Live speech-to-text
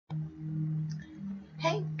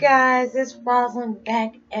Hey guys, it's Rosalind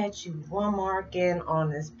back at you one more again on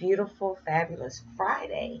this beautiful, fabulous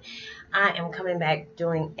Friday. I am coming back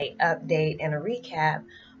doing a update and a recap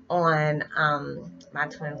on my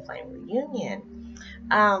twin flame reunion.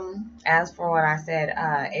 As for what I said,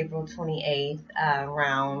 April 28th,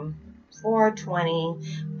 around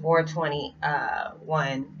 4:20,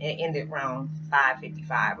 4:21, it ended around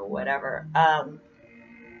 5:55 or whatever.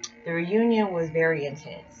 The reunion was very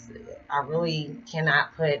intense. I really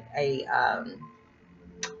cannot put a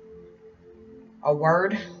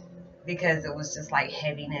word because it was just like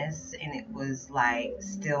heaviness and it was like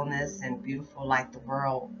stillness and beautiful, like the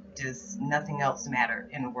world just nothing else mattered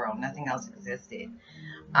in the world, nothing else existed.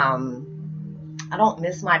 I don't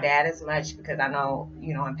miss my dad as much because I know,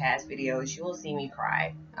 in past videos you will see me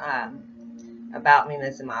cry about me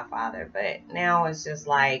missing my father, but now it's just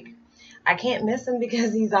like I can't miss him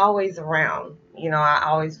because he's always around. I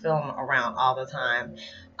always feel him around all the time.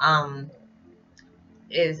 Um,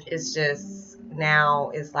 it's just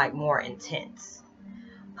now it's like more intense.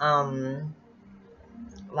 Um,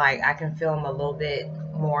 like I can feel him a little bit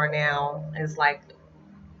more now. It's like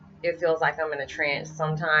it feels like I'm in a trance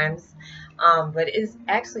sometimes. But it's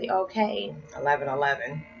actually okay.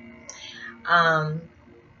 11:11. Um,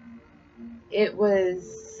 it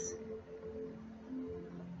was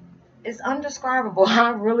it's undescribable. I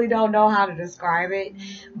really don't know how to describe it,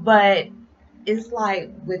 but it's like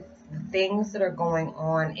with the things that are going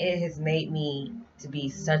on, it has made me to be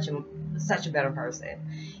such a better person.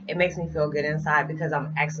 It makes me feel good inside because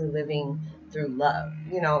I'm actually living through love.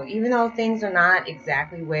 Even though things are not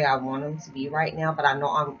exactly the way I want them to be right now, but I know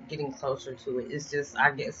I'm getting closer to it. It's just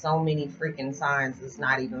I get so many freaking signs. It's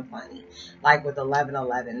not even funny. Like with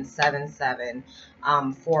 11:11, 7:7,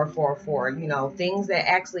 4:44. Things that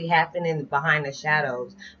actually happen in behind the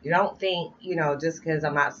shadows. You don't think, just because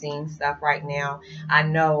I'm not seeing stuff right now, I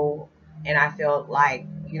know and I feel like,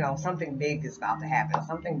 something big is about to happen.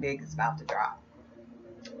 Something big is about to drop.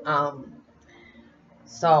 Um,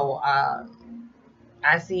 so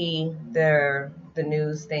I see the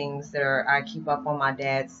news things that I keep up on my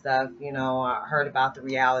dad's stuff. I heard about the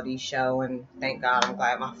reality show, and thank God, I'm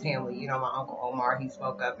glad my family, my uncle Omar, he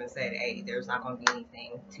spoke up and said, "Hey, there's not going to be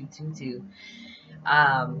anything 222.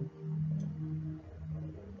 Um,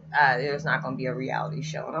 there's not going to be a reality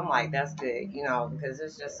show." And I'm like, that's good, because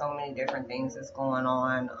there's just so many different things that's going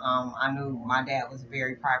on. I knew my dad was a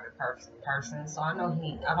very private person, so I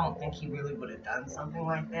don't think he really would have done something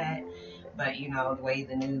like that. But, the way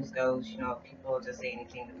the news goes, people will just say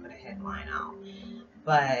anything to put a headline out.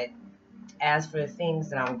 But as for the things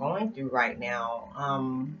that I'm going through right now,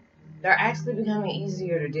 they're actually becoming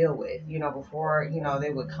easier to deal with. Before, they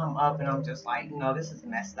would come up and I'm just like, this is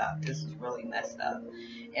messed up. This is really messed up.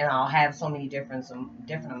 And I'll have so many different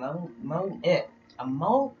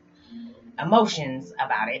emotions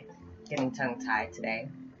about it. Getting tongue tied today.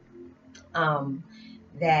 Um,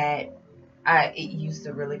 that it used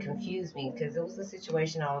to really confuse me because it was a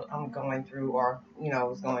situation I'm going through, or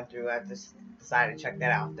was going through. I just decided to check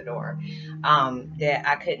that out the door. That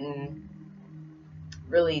I couldn't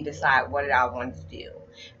really decide what did I wanted to do,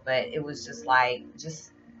 but it was just like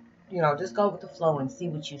just go with the flow and see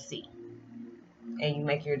what you see, and you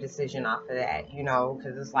make your decision off of that.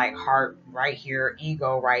 Because it's like heart right here,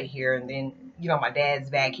 ego right here, and then my dad's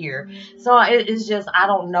back here. So it's just I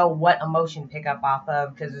don't know what emotion to pick up off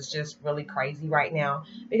of because it's just really crazy right now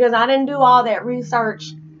because I didn't do all that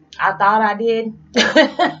research. I thought I did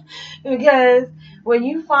because when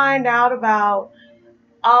you find out about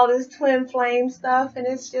all this twin flame stuff, and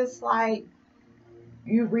it's just like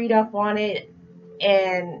you read up on it,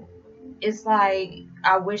 and it's like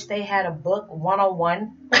I wish they had a book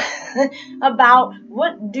 101 about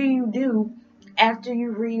what do you do after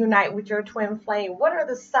you reunite with your twin flame. What are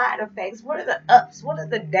the side effects? What are the ups? What are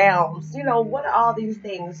the downs? What are all these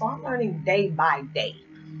things? So I'm learning day by day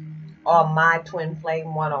on my twin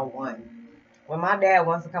flame 101. When my dad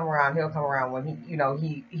wants to come around, he'll come around when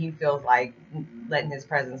he feels like letting his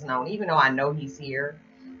presence known, even though I know he's here.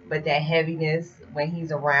 But that heaviness when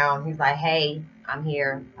he's around, he's like, "Hey, I'm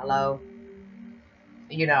here. Hello."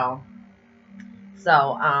 You know.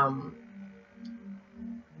 So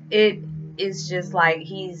it is just like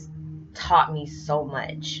he's taught me so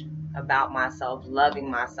much about myself, loving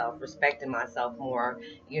myself, respecting myself more.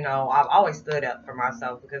 I've always stood up for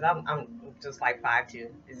myself because I'm just like 5'2",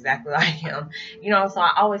 exactly like him. So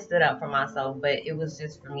I always stood up for myself, but it was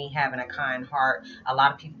just for me having a kind heart. A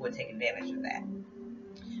lot of people would take advantage of that.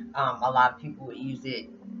 A lot of people would use it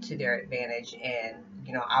to their advantage, and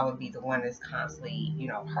I would be the one that's constantly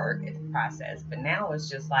hurt in the process. But now it's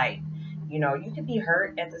just like You know, you could be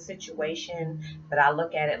hurt at the situation, but I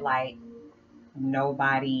look at it like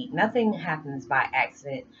nothing happens by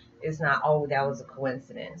accident. It's not, oh, that was a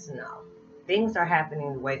coincidence. No. Things are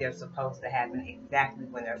happening the way they're supposed to happen, exactly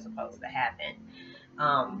when they're supposed to happen.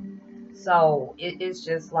 So it's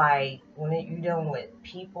just like when you're dealing with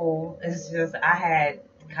people, it's just, I had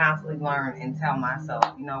to constantly learn and tell myself,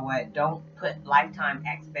 you know what, don't put lifetime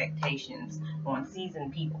expectations on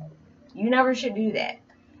seasoned people. You never should do that.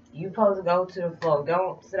 You supposed to go to the flow.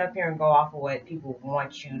 Don't sit up here and go off of what people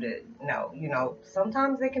want you to know. You know,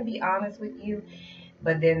 sometimes they can be honest with you,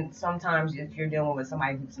 but then sometimes if you're dealing with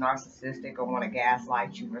somebody who's narcissistic or want to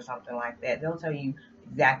gaslight you or something like that, they'll tell you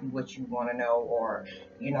exactly what you want to know, or,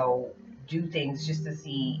 you know, do things just to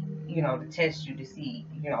see, you know, to test you to see,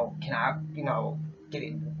 you know, can I, you know,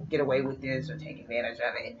 get away with this or take advantage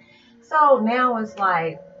of it. So now it's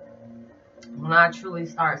like when I truly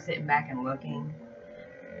start sitting back and looking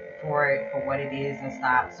for it for what it is and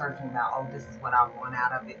stop searching about, oh, this is what I want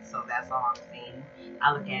out of it, so that's all I'm seeing.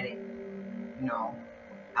 I look at it, you know,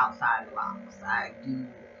 outside the box. I do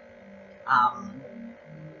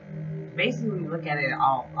basically look at it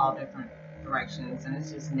all different directions, and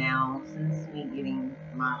it's just now, since me getting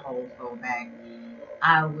my whole flow back,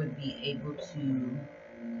 I would be able to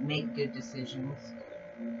make good decisions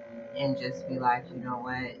and just be like, you know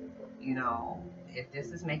what, you know, if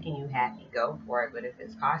this is making you happy, go for it. But if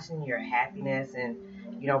it's costing your happiness and,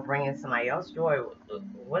 you know, bringing somebody else joy,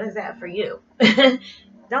 what is that for you?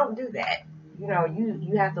 Don't do that. You know,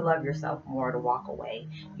 you have to love yourself more to walk away.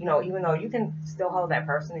 You know, even though you can still hold that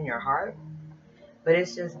person in your heart, but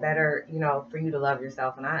it's just better, you know, for you to love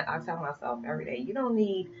yourself. And I tell myself every day, you don't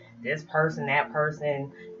need this person, that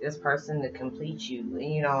person, this person to complete you.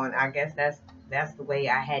 You know, and I guess that's the way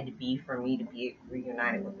I had to be for me to be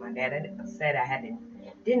reunited with my dad. I said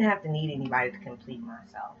didn't have to need anybody to complete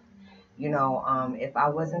myself. You know, if I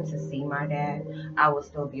wasn't to see my dad, I would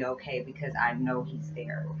still be okay because I know he's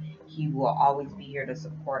there. He will always be here to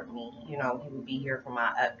support me. You know, he will be here for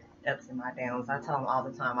my ups and my downs. I tell him all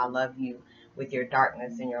the time, I love you with your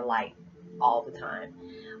darkness and your light all the time.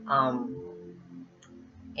 Um,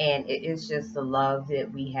 and it's just the love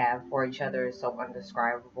that we have for each other is so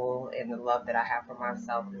indescribable, and the love that I have for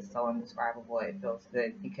myself is so indescribable. It feels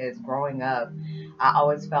good because growing up, I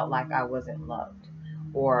always felt like I wasn't loved,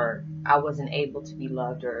 or I wasn't able to be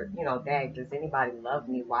loved, or, you know, dad, does anybody love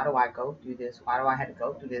me? Why do I go through this? Why do I have to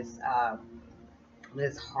go through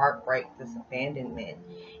this heartbreak, this abandonment?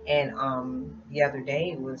 And the other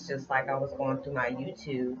day it was just like I was going through my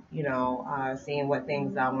YouTube, you know, seeing what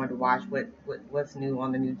things I wanted to watch, what's new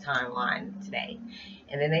on the new timeline today.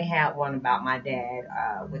 And then they had one about my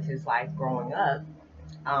dad with his life growing up,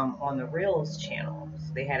 on the Reels channel.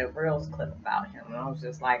 So they had a Reels clip about him. And I was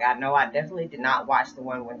just like, I know I definitely did not watch the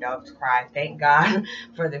one when doves cry. Thank God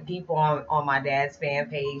for the people on my dad's fan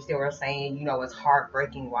page. They were saying, you know, it's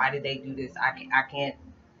heartbreaking. Why did they do this? I can't.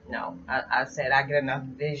 No, I said I get enough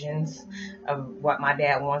visions of what my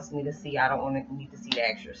dad wants me to see. I don't want to need to see the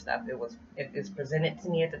extra stuff. If it's presented to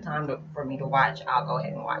me at the time for me to watch, I'll go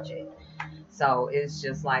ahead and watch it. So it's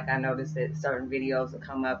just like I noticed that certain videos will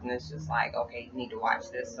come up and it's just like, okay, you need to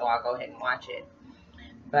watch this, so I'll go ahead and watch it.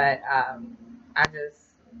 But I just,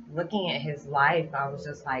 looking at his life, I was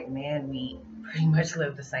just like, man, we pretty much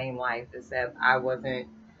lived the same life, except I wasn't,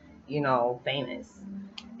 you know, famous.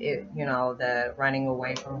 You know, the running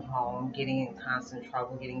away from home, getting in constant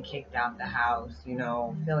trouble, getting kicked out the house, you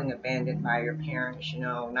know, feeling abandoned by your parents, you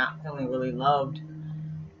know, not feeling really loved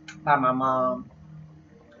by my mom.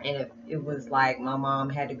 And it was like my mom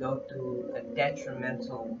had to go through a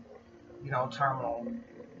detrimental, you know, terminal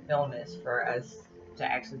illness for us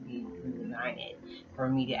to actually be reunited, for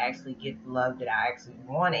me to actually get the love that I actually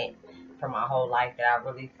wanted for my whole life that I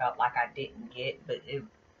really felt like I didn't get. But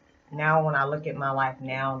now when I look at my life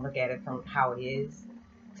now and look at it from how it is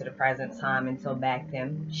to the present time until back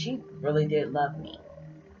then, she really did love me.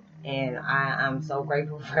 And I'm so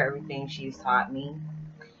grateful for everything she's taught me.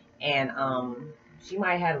 And she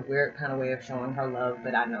might have had a weird kind of way of showing her love,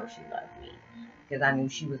 but I know she loved me because I knew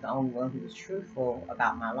she was the only one who was truthful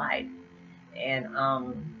about my life. And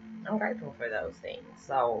I'm grateful for those things.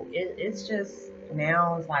 So it's just,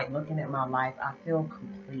 now it's like looking at my life, I feel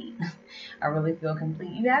complete. I really feel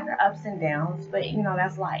complete. You have your ups and downs, but you know,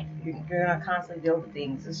 that's life. You're gonna constantly deal with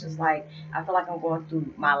things. It's just like, I feel like I'm going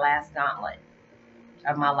through my last gauntlet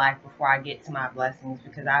of my life before I get to my blessings,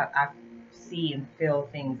 because I see and feel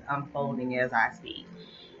things unfolding as I speak.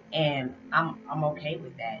 And I'm okay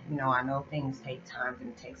with that. I know things take time and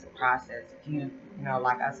it takes a process. If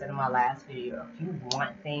like I said in my last video, if you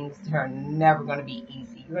want things, they're never going to be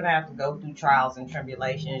easy. You're going to have to go through trials and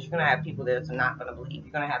tribulations. You're going to have people that are not going to believe.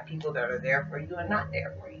 You're going to have people that are there for you and not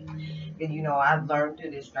there for you. And I've learned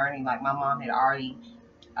through this journey, like my mom had already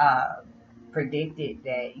uh, predicted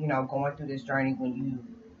that, going through this journey, when you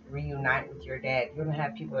reunite with your dad, you're gonna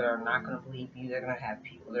have people that are not gonna believe you. They're gonna have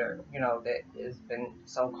people that are, that has been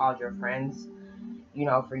so-called your friends,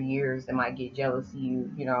 for years, that might get jealous of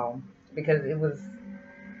you, because it was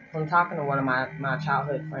from talking to one of my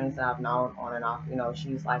childhood friends that I've known on and off.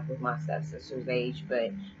 She's like with my stepsister's age,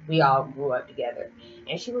 but we all grew up together.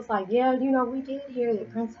 And she was like, yeah, we did hear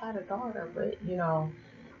that Prince had a daughter, but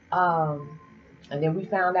um, and then we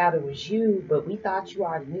found out it was you, but we thought you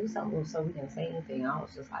already knew something, so we didn't say anything. I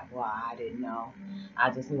was just like, well, I didn't know. I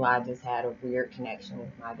just knew I just had a weird connection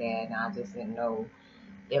with my dad, and I just didn't know.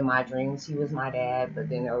 In my dreams, he was my dad, but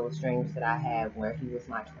then there was dreams that I had where he was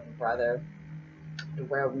my twin brother,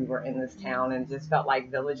 where we were in this town, and it just felt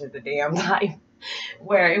like Village of the Damned type,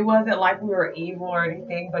 where it wasn't like we were evil or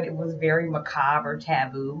anything, but it was very macabre,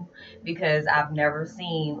 taboo, because I've never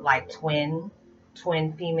seen like twin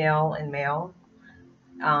female and male.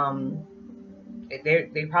 Um,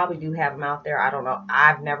 they probably do have them out there. I don't know.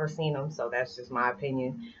 I've never seen them, so that's just my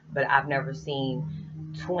opinion. But I've never seen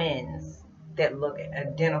twins that look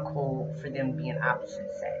identical for them being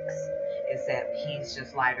opposite sex, except he's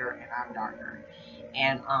just lighter and I'm darker.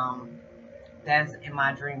 And that's in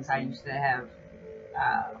my dreams. I used to have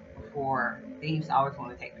before. They used to always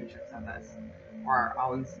want to take pictures of us, or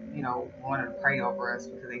always, wanted to pray over us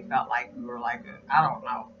because they felt like we were like I don't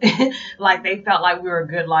know, like they felt like we were a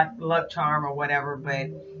good luck charm or whatever. But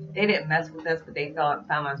they didn't mess with us, but they found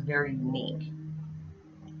us very unique.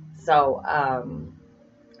 So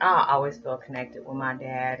I always feel connected with my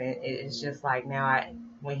dad, and it's just like now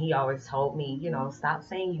when he always told me, stop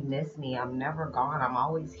saying you miss me. I'm never gone. I'm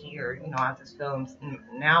always here. I just feel him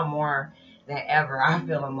now more than ever. I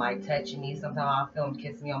feel him like touching me. Sometimes I feel him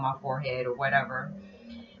kissing me on my forehead or whatever.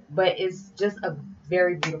 But it's just a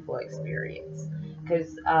very beautiful experience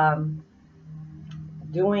because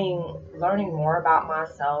learning more about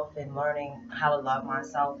myself and learning how to love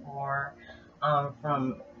myself more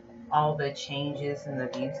from all the changes and the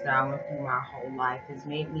abuse that I went through my whole life has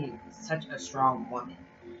made me such a strong woman.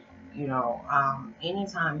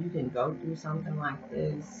 Anytime you can go through something like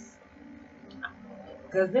this,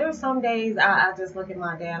 because there's some days I just look at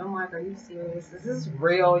my dad, I'm like, are you serious? Is this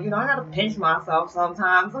real? I gotta pinch myself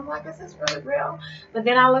sometimes. I'm like, is this really real? But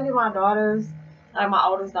then I look at my daughters, like my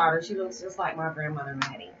oldest daughter, she looks just like my grandmother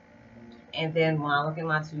Maddie. And then when I look at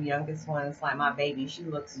my two youngest ones, like my baby, she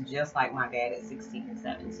looks just like my dad at 16 and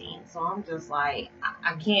 17. So I'm just like,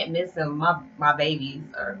 I can't miss them. My babies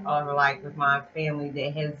are like with my family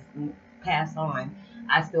that has passed on.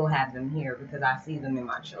 I still have them here because I see them in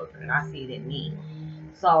my children and I see it in me.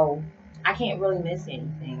 So I can't really miss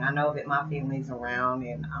anything. I know that my family's around,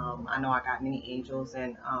 and I know I got many angels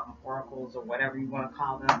and oracles or whatever you want to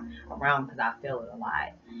call them around because I feel it a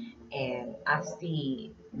lot. And I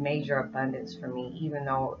see major abundance for me, even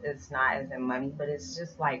though it's not as in money, but it's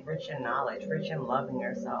just like rich in knowledge, rich in loving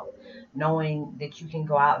yourself, knowing that you can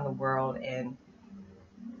go out in the world and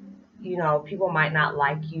people might not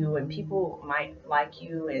like you and people might like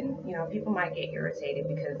you, and people might get irritated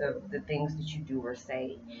because of the things that you do or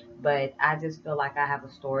say. But I just feel like I have a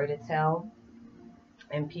story to tell,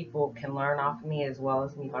 and people can learn off of me as well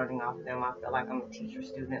as me learning off of them. I feel like I'm a teacher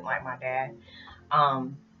student like my dad.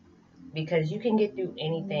 Because you can get through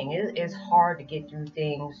anything. It's hard to get through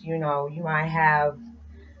things. You might have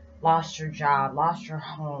lost your job, lost your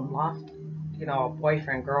home, lost, a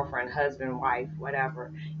boyfriend, girlfriend, husband, wife,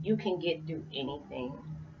 whatever. You can get through anything.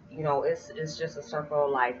 It's just a circle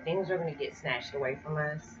of life. Things are going to get snatched away from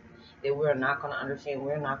us that we're not going to understand.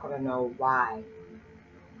 We're not going to know why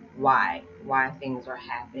things are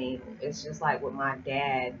happening. It's just like with my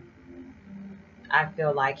dad. I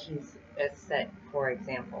feel like he's a set for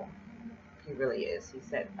example. He really is. He's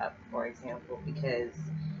set up for example because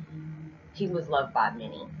he was loved by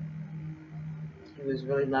many. He was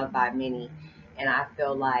really loved by many. And I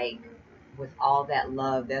feel like with all that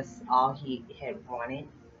love, that's all he had wanted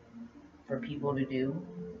for people to do.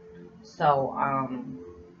 So,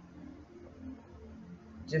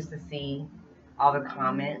 just to see all the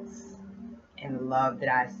comments and the love that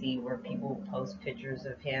I see where people post pictures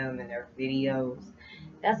of him and their videos,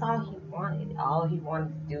 that's all he wanted. All he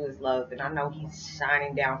wanted to do is love. And I know he's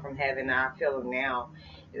shining down from heaven. And I feel him now.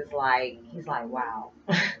 It's like, he's like, wow.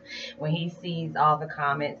 When he sees all the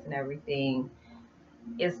comments and everything,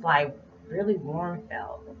 it's like really warm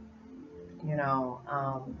felt, and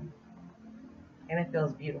it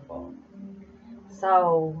feels beautiful.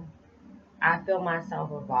 So I feel myself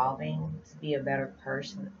evolving to be a better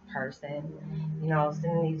person.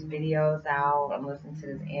 Sending these videos out. I'm listening to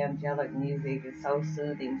this angelic music. It's so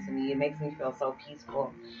soothing to me. It makes me feel so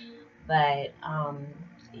peaceful. But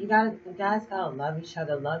you guys gotta love each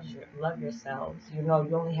other. Love yourselves. You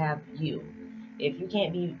only have you. If you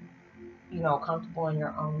can't be, comfortable in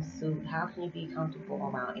your own suit, how can you be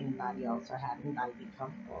comfortable around anybody else or have anybody be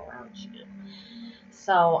comfortable around you?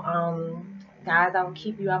 So, guys, I'll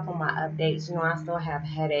keep you up on my updates. I still have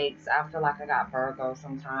headaches. I feel like I got Virgo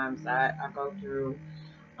sometimes. I go through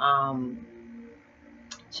um,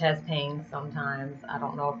 chest pain sometimes. I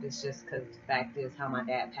don't know if it's just because the fact is how my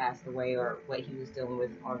dad passed away or what he was dealing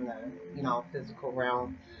with on the, physical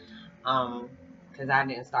realm. Because I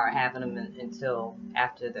didn't start having them until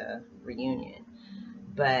after the reunion.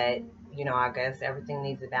 But I guess everything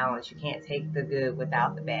needs a balance. You can't take the good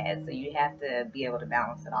without the bad, so you have to be able to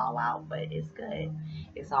balance it all out. But it's good.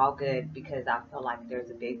 It's all good because I feel like there's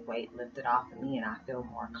a big weight lifted off of me, and I feel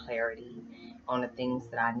more clarity on the things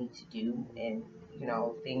that I need to do, and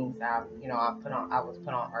things I was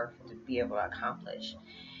put on earth to be able to accomplish.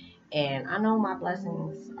 And I know my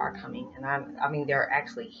blessings are coming, and I mean they're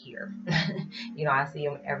actually here. I see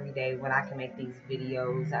them every day when I can make these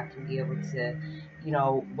videos. I can be able to,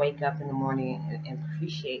 wake up in the morning and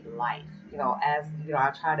appreciate life. As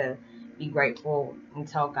I try to be grateful and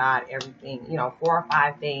tell God everything. 4 or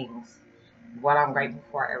 5 things what I'm grateful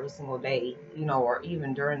for every single day. Or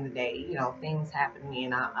even during the day. Things happen to me,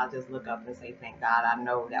 and I'll just look up and say, "Thank God, I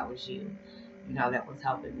know that was you. That was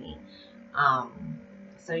helping me."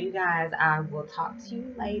 So you guys, I will talk to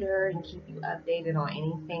you later and keep you updated on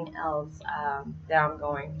anything else that I'm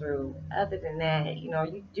going through. Other than that,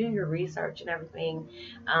 you do your research and everything.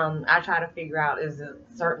 I try to figure out is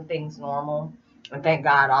certain things normal. And thank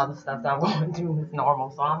God all the stuff that I'm going through is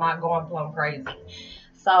normal. So I'm not going plumb crazy.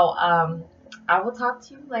 So I will talk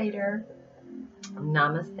to you later.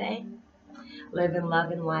 Namaste. Live in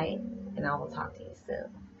love and light. And I will talk to you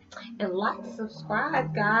soon. And like,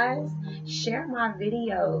 subscribe, guys. Share my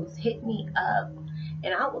videos. Hit me up.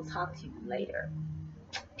 And I will talk to you later.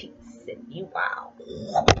 Peace and be wild.